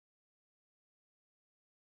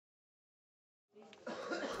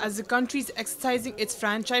As the country is exercising its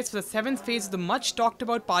franchise for the 7th phase of the much talked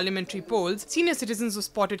about parliamentary polls, senior citizens were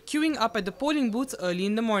spotted queuing up at the polling booths early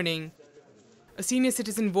in the morning. A senior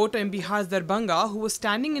citizen voter in Bihar's Darbhanga, who was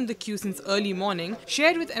standing in the queue since early morning,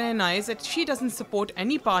 shared with NNIS that she doesn't support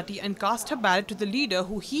any party and cast her ballot to the leader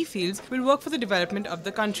who he feels will work for the development of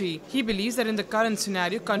the country. He believes that in the current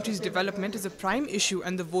scenario, country's development is a prime issue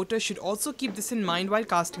and the voters should also keep this in mind while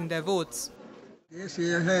casting their votes. देश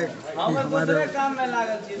ये है कि हमारे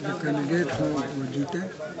जो candidate हों वो जीते,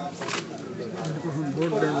 उनको हम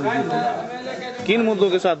वोट दें। किन मुद्दों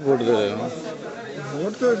के साथ वोट दे रहे हो?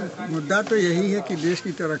 वोट तो मुद्दा तो यही है कि देश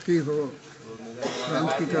की तरक्की हो,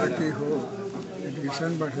 प्रांत की तरक्की हो,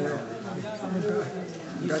 एजुकेशन बढ़े।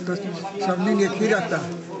 मुद्दा तो सब दिन एक ही रहता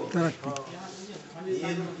है, तरक्की।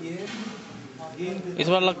 इस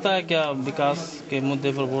बार लगता है क्या विकास के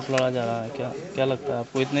मुद्दे पर वोट लड़ा जा रहा है? क्या लगता है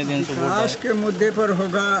आपको? इतने दिन से विकास के मुद्दे पर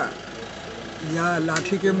होगा या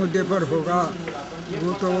लाठी के मुद्दे पर होगा,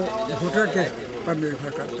 वो तो वोटर के पर निर्भर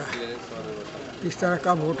करता है। किस तरह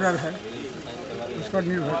का वोटर है उस पर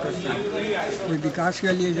निर्भर करता है। कोई विकास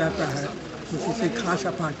के लिए जाता है, कोई किसी खास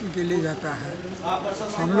पार्टी के लिए जाता है।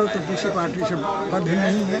 हम लोग तो किसी पार्टी से बद्ध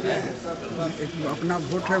नहीं है, अपना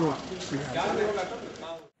वोट है वो।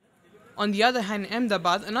 On the other hand, in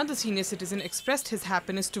Ahmedabad, another senior citizen expressed his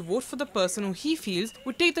happiness to vote for the person who he feels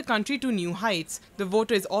would take the country to new heights. The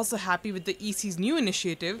voter is also happy with the EC's new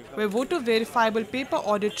initiative, where voter verifiable paper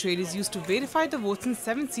audit trail is used to verify the votes in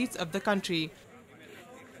 7 seats of the country.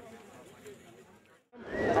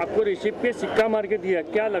 आपको receipt पे सिक्का मार के दिया,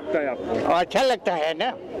 क्या लगता है आपको? अच्छा लगता है ना,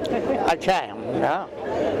 अच्छा है,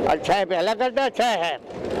 अच्छा है, पहला करता अच्छा है।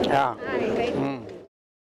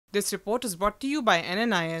 This report is brought to you by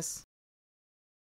NNIS.